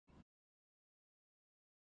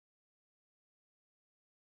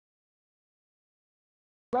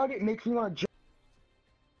About it makes me want to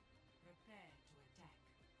Prepare to attack.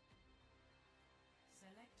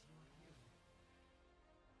 Select your hero.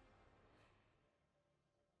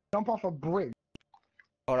 jump off a bridge.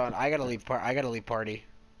 Hold on, I gotta leave party. I gotta leave party.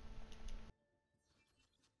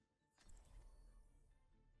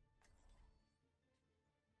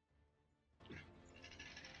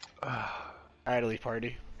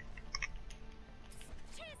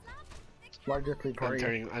 Logically party.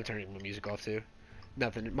 I'm turning my music off too.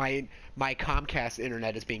 Nothing. My Comcast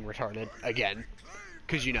internet is being retarded again,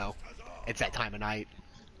 cause you know, it's that time of night.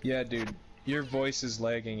 Yeah, dude, your voice is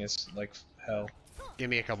lagging as like hell. Give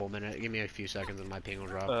me a couple minutes. Give me a few seconds, and my ping will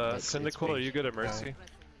drop. Cynical, are you good at Mercy?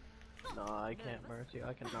 No, I can't Mercy.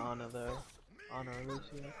 I can Honor though. Honor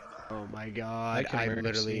Lucio. Oh my god! I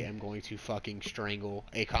literally am going to fucking strangle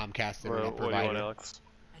a Comcast internet provider. What do you want, Alex?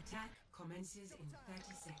 Attack commences in 30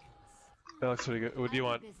 seconds. Alex, what do you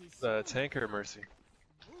want? Tank or Mercy?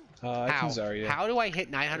 I can Zarya. How do I hit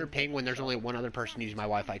 900 ping when there's only one other person using my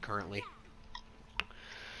Wi-Fi currently?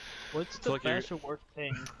 What's the best or worst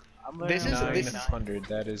thing? This is 900.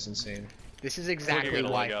 That is insane. This is exactly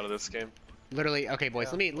why. Out of this game. Literally, okay, boys.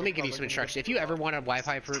 Let me give you some instructions. If you ever want a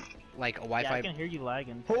Wi-Fi for like a Wi-Fi, yeah, I can hear you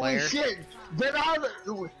lagging. Holy shit! Get out of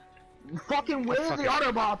the fucking where are the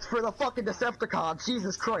Autobots for the fucking Decepticons?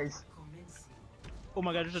 Jesus Christ! Oh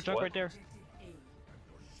my god, there's a truck right there.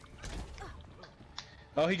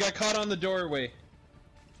 Oh, he got caught on the doorway.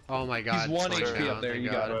 Oh my god. He's 1 HP up there. You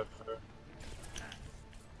got it.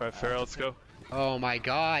 Alright, Farrah, let's go. Oh my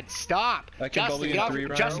god, stop! Justin, get off your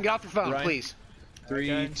phone, Ryan. please.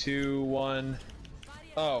 3, 2, 1.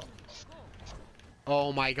 Oh.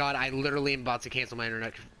 Oh my god, I literally am about to cancel my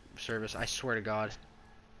internet service. I swear to god.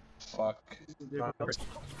 Fuck.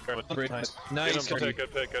 Nice.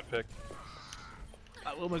 Good pick.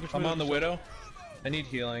 I'm on the Widow. I need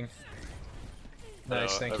healing.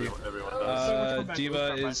 Nice, thank you.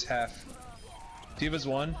 Diva is half. Diva's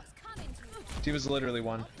 1. Diva's literally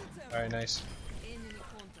 1. Alright, nice.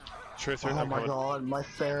 Oh my god, my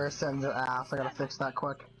Farrah sends her ass. I gotta fix that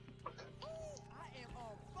quick.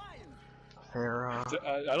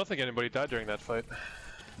 Farrah. I don't think anybody died during that fight.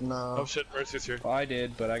 No. Oh shit, Mercy's here. Oh, I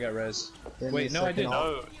did, but I got res. Wait, no, I didn't.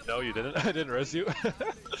 No, you didn't. I didn't res you.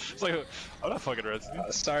 It's like, I'm not fucking res you.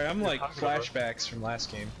 Sorry, I'm like flashbacks from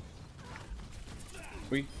last game.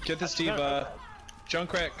 We get this Diva.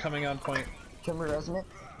 Junkrat coming on point. Can we resonate?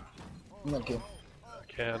 Thank you.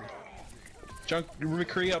 Can.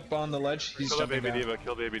 McCree up on the ledge. He's Kill jumping baby down. Diva.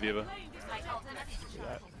 Kill baby Diva.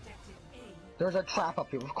 There's a trap up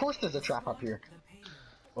here. Of course there's a trap up here.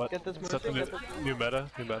 What? Get this Is that the new meta?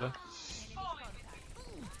 New meta?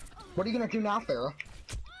 What are you gonna do now, Farrah?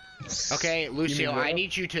 Okay, Lucio, I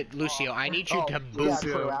need you to boot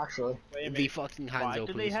actually. the fucking Hanzo,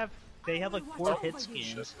 do please. they have like 4 hit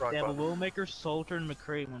skins. They have a Willmaker, Soldier, and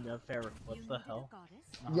McCree when they have Farrah. What the hell?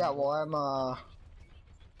 Yeah, well I'm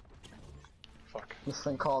Fuck. this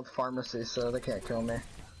thing called pharmacy, so they can't kill me.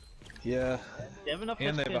 Yeah. They have enough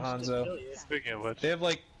And they have a hit skins to Hanzo. kill you. Speaking of which, They have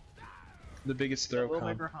like the biggest throw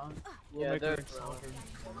Willmaker, comp. Willmaker,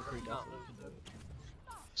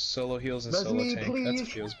 Solo heals and That's solo me, tank. please. That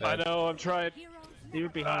feels I bad. know, I'm trying. You're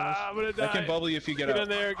behind us. I'm gonna die. I can bubble you if you get Get out. in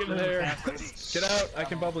there, get in there. Get out, I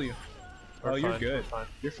can bubble you. We're Oh, you're fine, good. we're fine.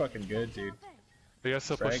 You're fucking good, dude. Are you guys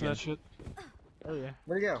still pushing that shit? Oh yeah.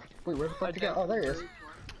 Where'd he go? Wait, where the fuck did he go? Oh, there he is.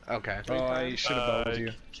 Okay. Oh, I should have bubbled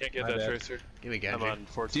you. Can't get My that bad. tracer. Give me I'm Genji. on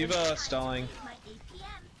 14. Diva stalling.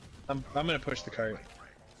 I'm gonna push the cart.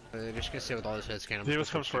 They're just gonna sit with all this head scan. Divas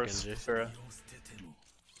comes first, Farrah.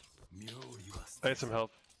 I need some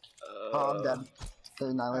help. Oh, I'm dead.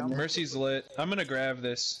 They're not letting me. Mercy's lit. I'm gonna grab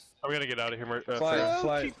this. I'm gonna get out of here, Fly, Farrah.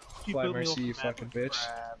 fly, keep fly, moving Mercy, you over fucking bitch.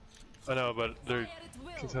 I know, but they're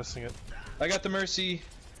contesting it. I got the Mercy.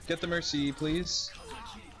 Get the Mercy, please.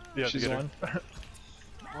 Yeah, She's get her. one.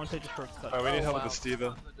 I want to take the shortcut. Alright, we need help with the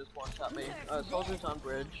Steva. Just one shot me. Soldier's on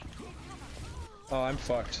bridge. Oh, I'm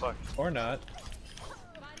fucked. Fuck. Or not.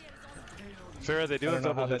 Farrah, they do I have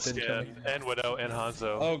don't know double how hit that didn't kill scan, and Widow, and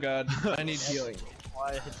Hanzo. Oh god, I need healing.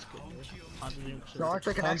 Why hit skill? No, I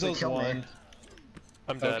think it actually Hanzo's killed me. one.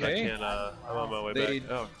 I'm dead, Okay. I can't, I'm on my way They- back.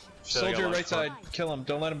 Oh, shit, I got Soldier lost. right side, kill him.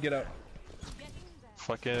 Don't let him get out.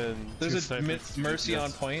 Fucking. There's two a snipers. Mercy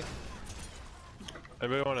on point.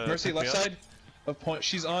 Everybody wanna Mercy pick me left up? side of point.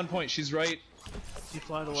 She's on point. She's right. She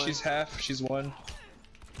flied away. She's half. She's one.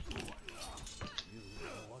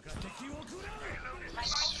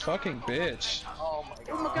 Fucking bitch. Oh my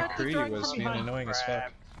god. McCree was being annoying as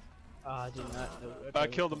fuck. I did not know. I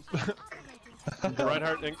killed him.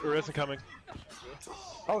 Reinhardt and Arisa coming.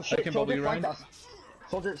 Oh shit, I can bubble Soldier you, flanked Ryan.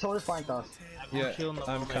 us. Soldier flanked us. Yeah, killing the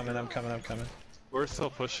I'm Willmaker. coming. I'm coming. I'm coming. We're still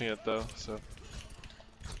pushing it though, so.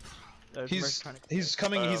 He's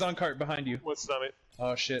coming. He's on cart behind you. What's that, mate?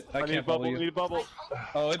 Oh shit! I I need a can't bubble. bubble you. Need a bubble.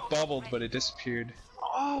 Oh, it bubbled, but it disappeared.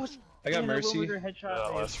 Oh, I got mercy.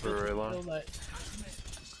 That'll last for very long.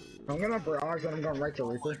 I'm gonna barrage and I'm going right to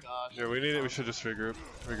Reaper. Yeah, we need it. We should just regroup.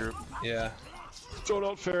 Regroup. Yeah. Don't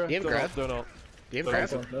ult, Farah. You have Don't grab? ult. Don't ult. Do you have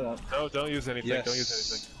grab? No, don't use anything. Yes. Don't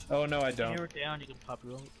use anything. Oh no, I don't. Hammer down, you can pop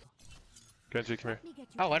your own. Genji, come here.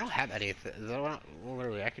 Oh, I don't have anything.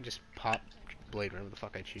 Literally, I could just pop blade whenever the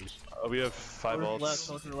fuck I choose. We have 5 ults.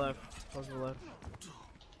 Left, to the left, to the left.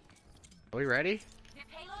 Are we ready?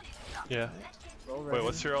 Yeah. Wait,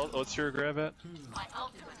 what's your ult? What's your grab at?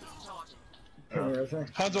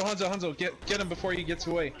 Hanzo, get him before he gets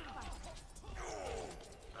away.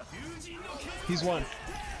 He's one.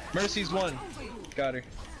 Mercy's one. Got her.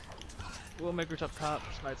 Willmaker's up top,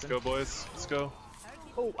 sniping. Let's go, boys. Let's go.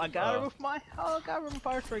 Oh, I got her with my. Oh, I got her with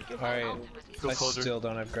fire strike. Alright. Go, I soldier. still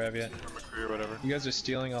don't have grab yet. McCree or whatever. You guys are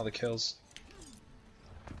stealing all the kills.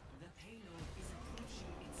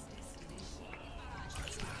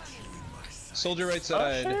 Soldier right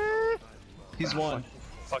side. He's one.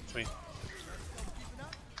 Fucked me.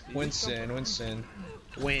 Winston. It's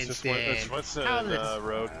just Winston. Winston How and this-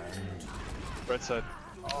 Road. Right side.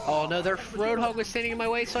 Oh no, their Roadhog was standing in my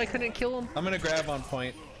way, so I couldn't kill him. I'm gonna grab on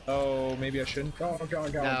point. Oh, maybe I shouldn't. No,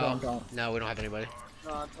 no, we don't have anybody.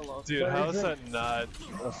 Dude, how is that not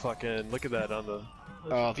a fucking... Look at that on the...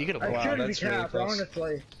 Oh, if you could have. I Wow, shouldn't be that's really capped, close.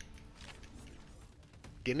 honestly.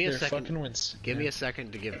 Give me a They're second. fucking wins. Give me a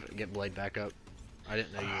second to get Blade back up. I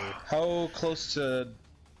didn't know you were. How close to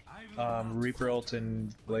Reaper ult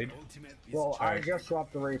and Blade? Well, I Alright. just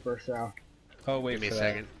swapped the Reaper, so. Oh, wait Give me for a that.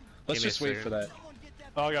 second. Let's Give me a just wait second. for that.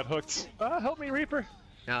 Oh, I got hooked. Ah, help me, Reaper.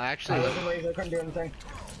 No, I actually, wasn't lazy, I couldn't do anything.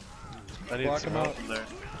 I need Block some him help out. from there.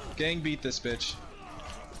 Gang beat this bitch.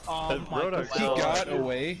 Oh That my Roadhog god. He Oh, got dude.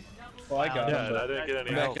 away. Well, I got Yeah, him, and I but didn't get any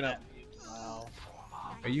I'm help. backing up. Wow.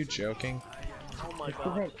 Are you joking? Oh my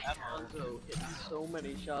god. That Hanzo hit so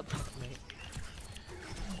many shots with me.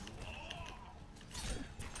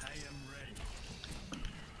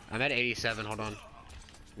 I'm at 87. Hold on.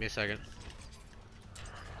 Give me a second.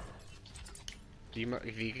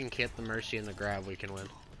 If you can get the Mercy and the grab, we can win.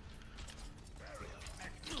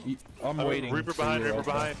 I'm Oh, waiting. Reaper for behind, you, Reaper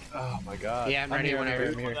Alpha. behind. Oh my god. Yeah, I'm I'm ready here, whenever.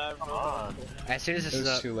 I'm here. As soon as this is It's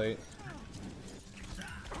up. too late.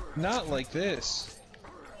 Not like this.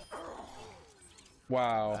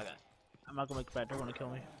 Wow. I'm not gonna make it back, they're gonna kill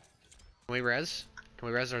me. Can we res? Can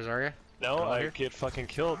we res Rosaria? No, Come on I here. get fucking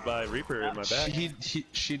killed by Reaper in my back.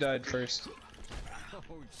 She died first.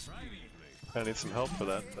 I need some help for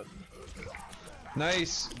that. But...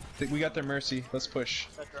 Nice. We got their mercy. Let's push.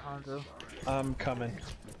 Sector Hanzo. I'm coming.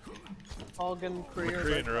 Hogan,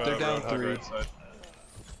 McCree and They're down Roadhog 3. right side.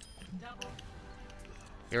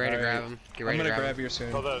 Get ready to grab Alright. him. Get I'm ready gonna to grab grab him. you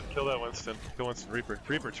soon. Kill that Winston. Kill Winston. Reaper.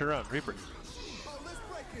 Reaper, turn around. Reaper.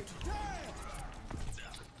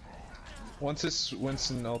 Once this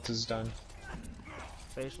Winston ult is done.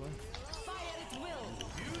 Basically.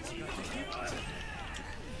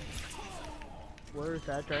 Where did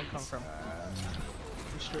that dragon come from?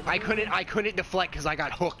 I couldn't deflect because I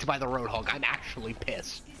got hooked by the Roadhog. I'm actually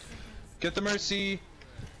pissed. Get the mercy.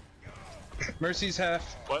 Mercy's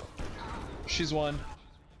half. What? She's one.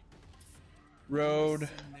 Road.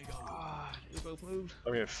 You both moved.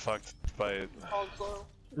 I'm getting fucked by it.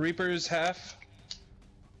 Reaper's half.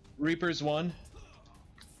 Reaper's one.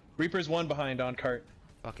 Reaper's one behind on cart.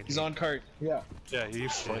 Fucking He's on cart. Yeah. Yeah,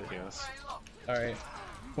 he's flanking us. Alright.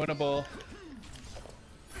 Winnable.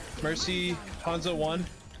 Mercy. Hanzo one.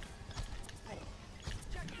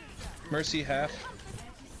 Mercy half.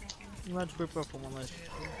 You might rip up on one list.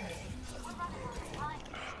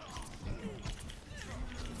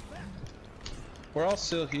 We're all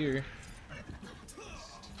still here.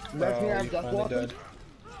 Let me Oh, have you Death finally Walker. died.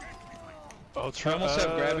 Oh, I try almost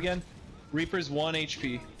have grab again. Reaper's 1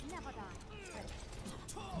 HP.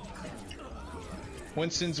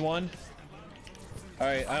 Winston's 1.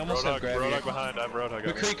 Alright, I almost have grab Roadhog here. behind. I'm Roadhog.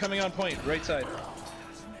 McCree coming on point, right side.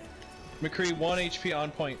 McCree 1 HP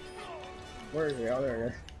on point. Where is he? Oh, there he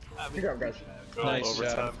is. Good job, guys. Go Nice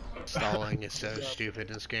overtime. Stalling is so stupid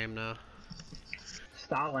in this game now.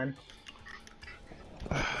 Stalin.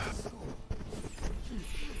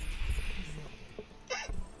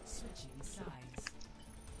 Switching sides.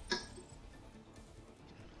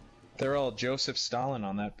 They're all Joseph Stalin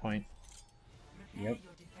on that point. Prepare your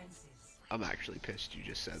defenses. I'm actually pissed you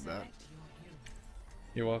just said that. Select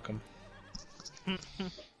your hero. You're welcome.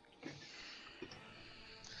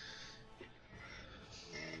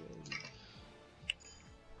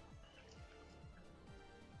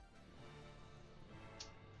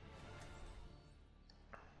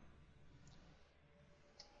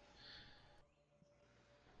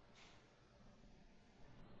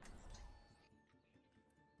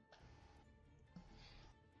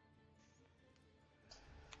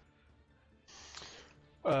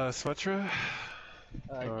 Swetra?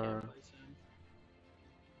 I can't play Sim.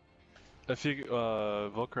 If you,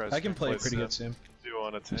 Volcarize I can play pretty Sim. good Sim. Do you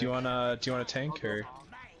want to tank? Do you wanna tank or?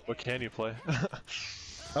 What can you play?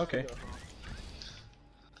 Okay.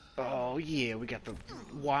 Oh yeah, we got the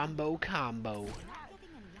wombo combo.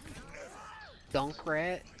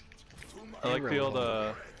 Dunkrat. I like the old,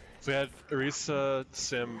 we had Orisa,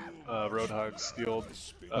 Sim, Roadhogs, the old,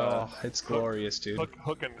 Oh, it's glorious, dude.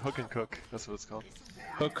 Hook and cook, that's what it's called.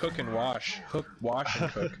 Hook, cook, and wash. Hook, wash,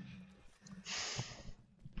 and cook.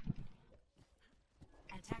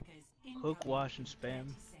 Attackers in Hook, wash, and spam.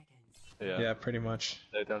 Yeah. Yeah, pretty much.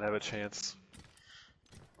 They don't have a chance.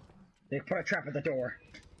 They put a trap at the door.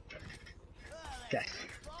 Yes.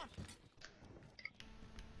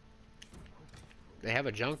 They have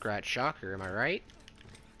a Junkrat shocker, am I right?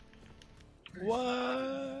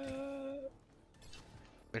 What?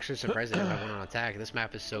 Actually surprised they don't have one on attack. This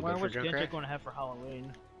map is so Where good was for Genji Junkrat. going to have for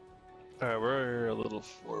Halloween? Alright, we're a little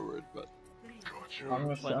forward, but... I'm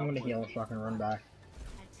gonna heal so I can run back.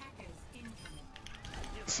 attackers incoming.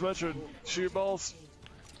 Symmetra, shoot your balls!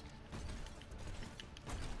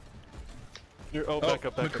 You're, back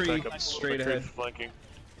up, McCree, back up. straight McCree's ahead. flanking.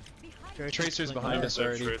 Tracer's behind us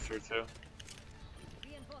already. Tracer too.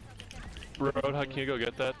 Roadhog, can you go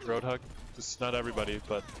get that? Roadhog? Just not everybody,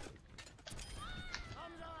 but...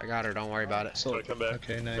 I got her, don't worry about it. So, come back.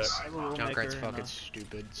 okay, nice. Junkrat's fucking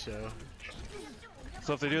stupid, so...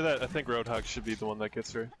 So if they do that, I think Roadhog should be the one that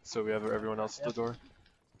gets her, so we have everyone else at the door.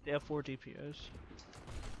 They have 4 DPS.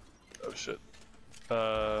 Oh shit.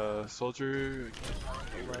 Soldier...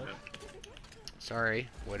 Sorry,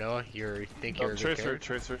 Widow, you think you're a good Tracer, character?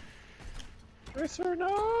 Tracer. Tracer,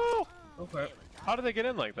 no! Okay. How did they get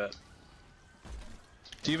in like that?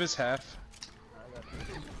 Diva's half.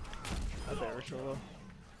 I better solo.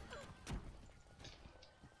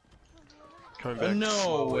 Coming back. No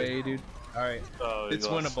slowly. way, dude. Alright. Oh, he It's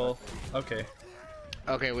lost. winnable. Okay.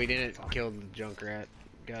 Okay, we didn't kill the Junkrat.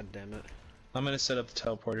 God damn it. I'm gonna set up the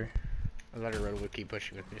teleporter. I thought Red would keep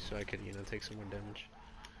pushing with me so I could, you know, take some more damage.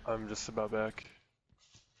 I'm just about back.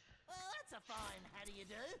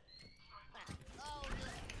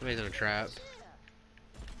 Somebody's in a trap.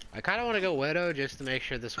 I kind of want to go Widow just to make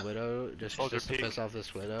sure this Widow, just to piss off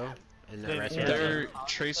this Widow. And the rest of Their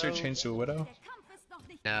Tracer changed to a Widow?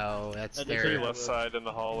 No, that's That's Pretty their... left side in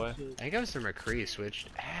the hallway. I think it was the McCree switched.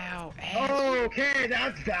 Ow, ow. Okay,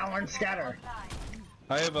 that's balanced scatter.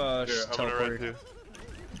 I have a Here, I'm gonna run teleporter. too.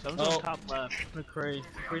 Someone's on top left. McCree.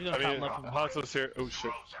 McCree's on I mean, top left. Hanzo's here. Oh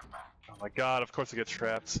shit. Oh my god, of course I get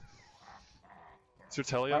trapped. Is your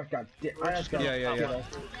telly up? I just got Yeah.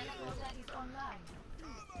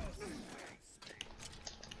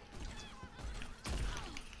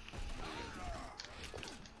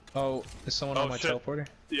 Oh, is someone Oh, on my shit. teleporter?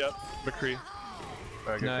 Yep, McCree.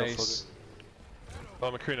 Alright, good kill, Nice. soldier.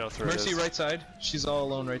 Oh, McCree knows where Mercy it is. right side. She's all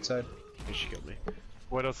alone right side. She killed me.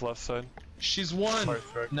 Widow's left side. She's one!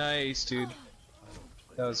 Perfect. Nice, dude.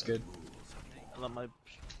 That was good. I let my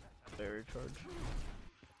berry charge.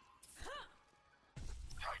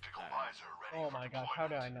 Oh my gosh, how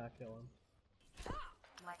did I not kill him?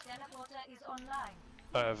 My teleporter is online.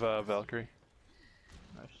 I have Valkyrie.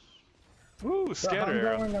 Nice. Woo, scatter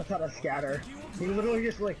arrow. I'm going to scatter. He literally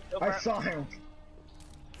just like, I saw him.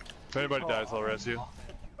 If anybody dies, I'll res you.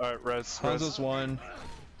 Alright, res. Hanzo's one.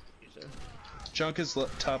 Junk is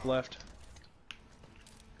top left.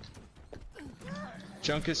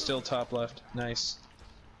 Junk is still top left. Nice.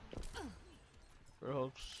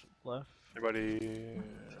 Roadhog's left. Anybody...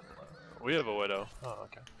 We have a Widow. Oh,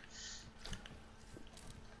 okay.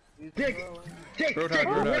 Dick, Roadhog,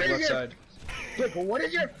 what Roadhog, is left your, side. Dick, what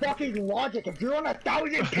is your fucking logic? If you're on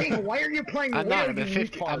 1,000 ping, why are you playing I'm not. I'm Widow, at you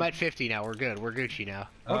 50. retard? I'm at 50 now. We're good. We're Gucci now.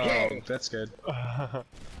 Okay. Oh, that's good.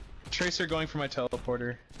 Tracer going for my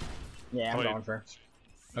teleporter. Yeah, I'm Wait. going for.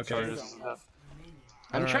 Okay. Sorry, just-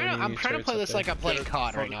 I'm don't trying have to. I'm any trying to turrets play up this there. like I'm playing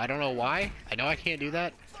COD right now. I don't know why. I know I can't do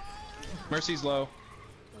that. Mercy's low.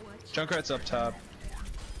 Junkrat's up top.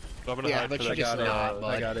 I'm gonna Yeah, hide but for you that just guy. not, I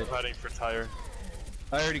bud. got it. I'm hiding for Tyre.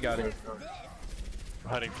 I already got it. I'm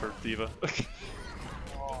hiding for Diva. I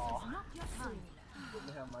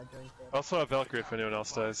also have Valkyrie if anyone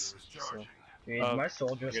else dies. So. Dude, my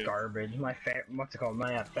soldier's okay. garbage. My what's it called?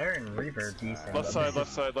 My Fair and Reaper are decent. Left side,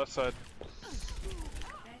 left side, left side.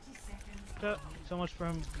 30 seconds. So much for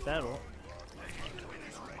him battle.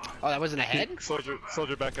 Oh, that wasn't a head.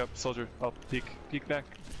 Soldier back up. Soldier, I'll peek back.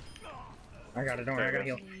 I got it. Don't worry, I gotta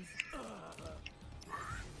heal.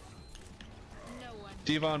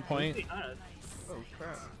 Diva on point. Oh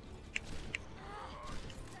crap.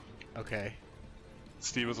 Okay.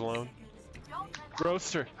 Steve was alone.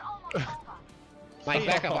 Roaster. Mike,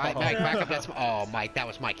 back up, Mike, back up. That's oh, Mike, that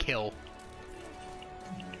was my kill.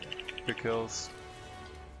 Good kills.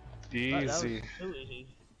 Easy. That was too easy.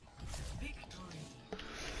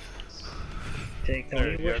 Jake, tell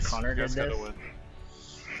me which Connor did this. Win.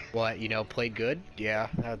 What, you know, played good? Yeah,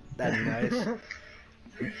 that'd be nice.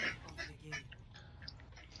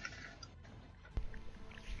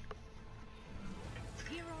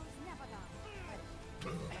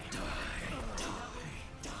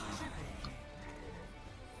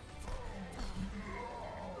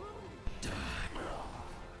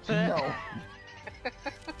 No.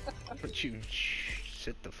 But you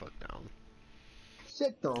sit the fuck down.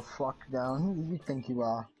 Sit the fuck down. Who do you think you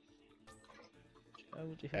are?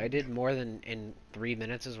 I did more than in 3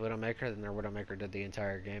 minutes as Widowmaker than their Widowmaker did the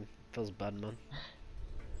entire game. Feels bad, man.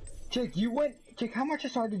 Jake, Jake, how much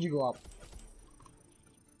SR did you go up?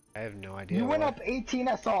 I have no idea. You went up 18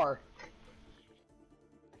 SR.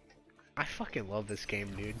 I fucking love this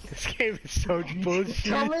game, dude. This game is so bullshit.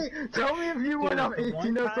 tell me if you went up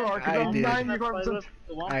 18 SR, because I'm 95%.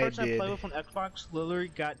 The one person I played with on Xbox literally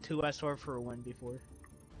got 2 SR for a win before.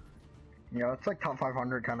 Yeah, it's like top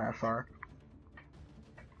 500 kind of SR.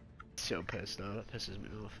 So pissed off. It pisses me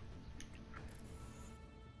off.